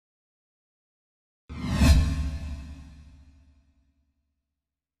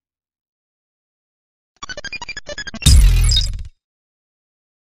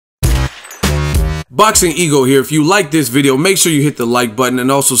Boxing Ego here. If you like this video, make sure you hit the like button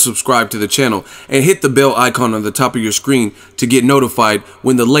and also subscribe to the channel and hit the bell icon on the top of your screen to get notified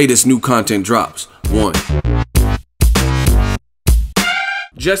when the latest new content drops. 1.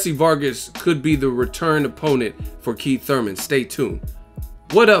 Jessie Vargas could be the return opponent for Keith Thurman. Stay tuned.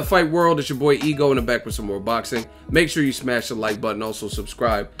 What up, Fight World? It's your boy Ego, and I'm back with some more boxing. Make sure you smash the like button. Also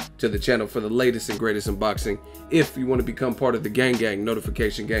subscribe to the channel for the latest and greatest in boxing. If you want to become part of the gang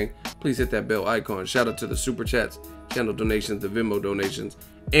notification gang, please hit that bell icon. Shout out to the super chats, channel donations, the Venmo donations,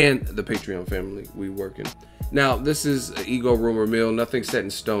 and the Patreon family. We working. Now, this is an Ego rumor mill. Nothing set in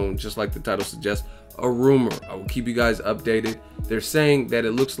stone, just like the title suggests. A rumor. I will keep you guys updated. They're saying that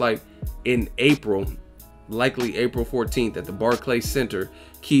it looks like in April, likely April 14th at the BARCLAYS Center,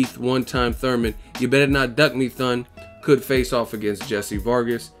 Keith one-time Thurman, you better not duck me, Thun, could face off against Jessie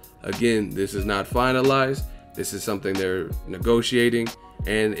Vargas. Again, this is not finalized. This is something they're negotiating,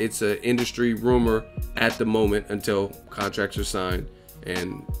 and it's an industry rumor at the moment until contracts are signed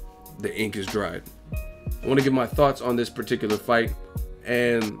and the ink is dried. I want to give my thoughts on this particular fight,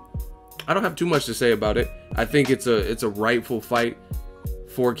 and I don't have too much to say about it. I think it's a rightful fight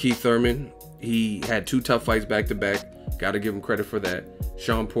for Keith Thurman. He had 2 tough fights back to back. Got to give him credit for that.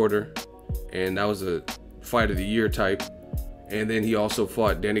 Sean Porter, and that was a fight of the year type. And then he also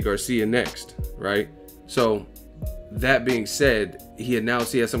fought Danny Garcia next, right? So that being said, he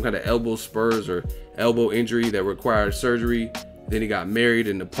announced he had some kind of elbow spurs or elbow injury that required surgery. Then he got married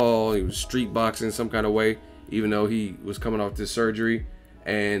in Nepal. He was street boxing some kind of way, even though he was coming off this surgery.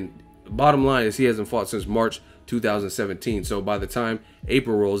 And bottom line is he hasn't fought since March 2017. So by the time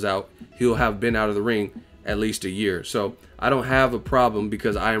April rolls out, he'll have been out of the ring at least a year. So I don't have a problem,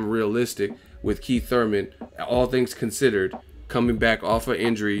 because I am realistic with Keith Thurman, all things considered, coming back off an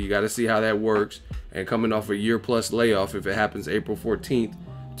injury. You got to see how that works, and coming off a year-plus layoff, if it happens April 14th,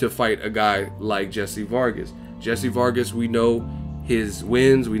 to fight a guy like Jessie Vargas. Jessie Vargas, we know his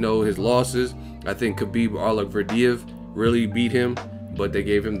wins, we know his losses. I think Khabib Nurmagomedov really beat him, but they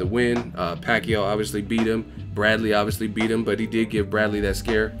gave him the win. Pacquiao obviously beat him. Bradley obviously beat him, but he did give Bradley that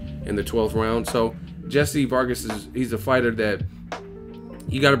scare in the 12th round. So Jessie Vargas he's a fighter that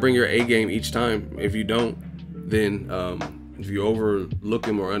you got to bring your A game each time. If you don't, then if you overlook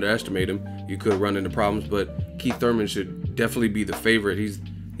him or underestimate him, you could run into problems. But Keith Thurman should definitely be the favorite. He's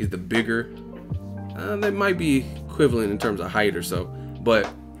the bigger. That might be equivalent in terms of height or so,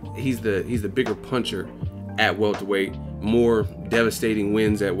 but he's the bigger puncher at welterweight. More devastating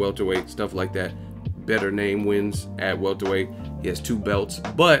wins at welterweight, stuff like that. Better name wins at welterweight. He has 2 belts,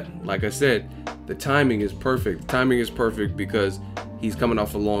 but like I said, the timing is perfect. The timing is perfect because he's coming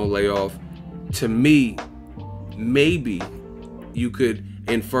off a long layoff. To me, maybe you could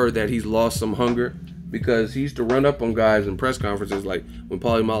infer that he's lost some hunger, because he used to run up on guys in press conferences, like when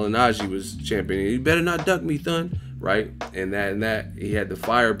Paulie Malignaggi was champion. You better not duck me, Thun, right? And that he had the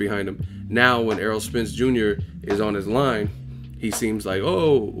fire behind him. Now when Errol Spence Jr. is on his line, he seems like,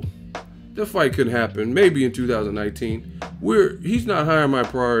 oh, the fight could happen maybe in 2019. He's not high on my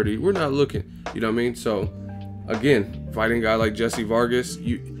priority. We're not looking. You know what I mean? So again, fighting a guy like Jessie Vargas,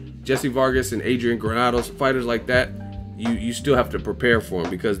 Jessie Vargas and Adrian Granados, fighters like that, you still have to prepare for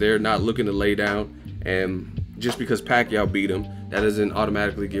them, because they're not looking to lay down. And just because Pacquiao beat him, that doesn't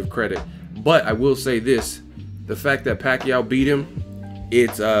automatically give credit. But I will say this: the fact that Pacquiao beat him,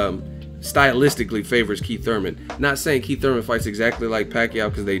 it's stylistically favors Keith Thurman. Not saying Keith Thurman fights exactly like Pacquiao,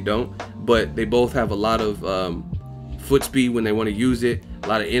 because they don't, but they both have a lot of foot speed when they want to use it, a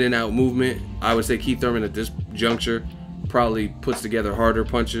lot of in and out movement. I would say Keith Thurman at this juncture probably puts together harder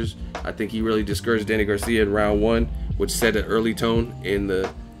punches. I think he really discouraged Danny Garcia in round 1, which set an early tone in the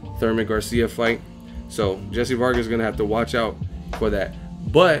Thurman Garcia fight. So Jessie Vargas is going to have to watch out for that.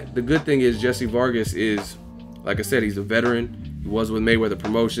 But the good thing is Jessie Vargas is, like I said, he's a veteran. He was with Mayweather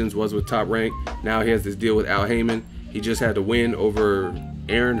Promotions, was with Top Rank. Now he has this deal with Al Heyman. He just had to win over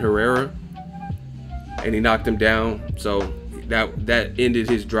Aaron Herrera, and he knocked him down. So that ended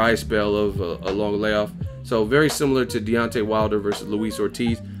his dry spell of a long layoff. So very similar to Deontay Wilder versus Luis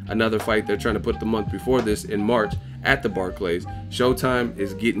Ortiz, another fight they're trying to put the month before this in March at the BARCLAYS. Showtime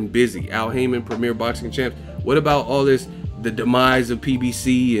is getting busy. Al Heyman, premier boxing champ. What about all this, the demise of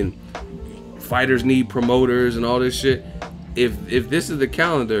PBC and fighters need promoters and all this shit? If this is the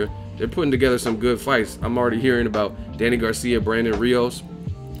calendar, they're putting together some good fights. I'm already hearing about Danny Garcia, Brandon Rios.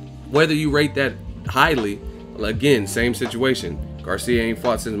 Whether you rate that highly, again, same situation. Garcia ain't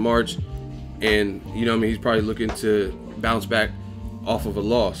fought since March, and you know what I mean, he's probably looking to bounce back off of a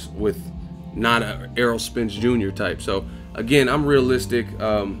loss with not an Errol Spence Jr. type. So again, I'm realistic.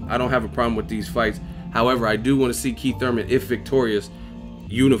 I don't have a problem with these fights. However, I do want to see Keith Thurman, if victorious,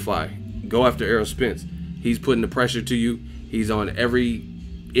 unify, go after Errol Spence. He's putting the pressure to you. He's on every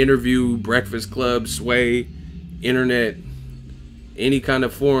interview, Breakfast Club, Sway, internet, any kind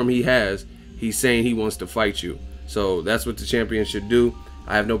of forum he has. He's saying he wants to fight you. So that's what the champion should do.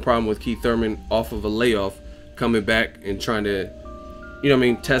 I have no problem with Keith Thurman off of a layoff coming back and trying to, you know what I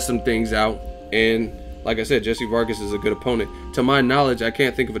mean, test some things out. And like I said, Jessie Vargas is a good opponent. To my knowledge, I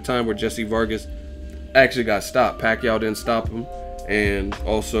can't think of a time where Jessie Vargas actually got stopped. Pacquiao didn't stop him. And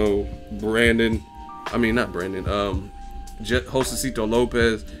also Josecito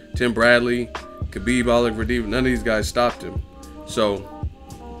Lopez, Tim Bradley, Khabib Nurmagomedov, none of these guys stopped him. So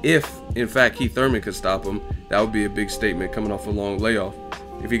if, in fact, Keith Thurman could stop him, that would be a big statement coming off a long layoff.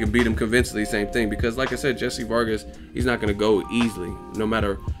 If he can beat him convincingly, same thing. Because, like I said, Jessie Vargas, he's not going to go easily, no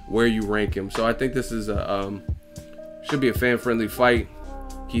matter where you rank him. So I think this is should be a fan-friendly fight.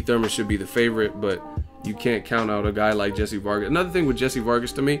 Keith Thurman should be the favorite, but you can't count out a guy like Jessie Vargas. Another thing with Jessie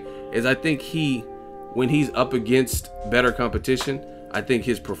Vargas to me is I think when he's up against better competition, I think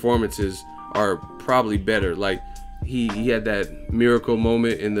his performances are probably better. Like he had that miracle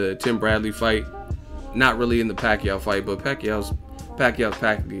moment in the Tim Bradley fight, not really in the Pacquiao fight, but Pacquiao.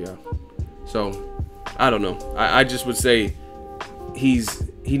 So I don't know. I just would say he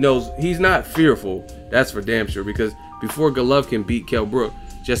knows he's not fearful. That's for damn sure, because before Golovkin beat Kell Brook,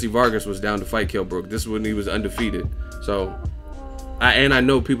 Jessie Vargas was down to fight Kell Brook. This is when he was undefeated. So I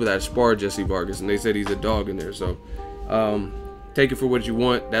know people that sparred Jessie Vargas, and they said he's a dog in there. So take it for what you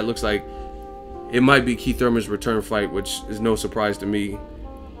want. That looks like it might be Keith Thurman's return fight, which is no surprise to me.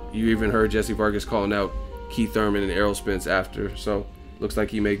 You even heard Jessie Vargas calling out Keith Thurman and Errol Spence after. So looks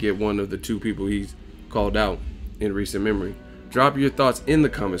like he may get one of the two people he's called out in recent memory. Drop your thoughts in the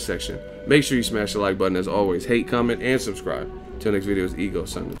comment section. Make sure you smash the like button as always. Hate, comment, and subscribe. Till next video is Ego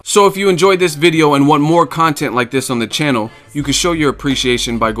Sunday. So if you enjoyed this video and want more content like this on the channel, you can show your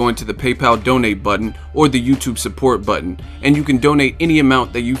appreciation by going to the PayPal donate button or the YouTube support button, and you can donate any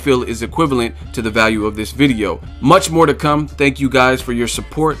amount that you feel is equivalent to the value of this video. Much more to come. Thank you guys for your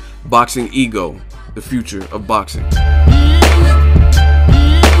support. Boxing Ego, the future of boxing.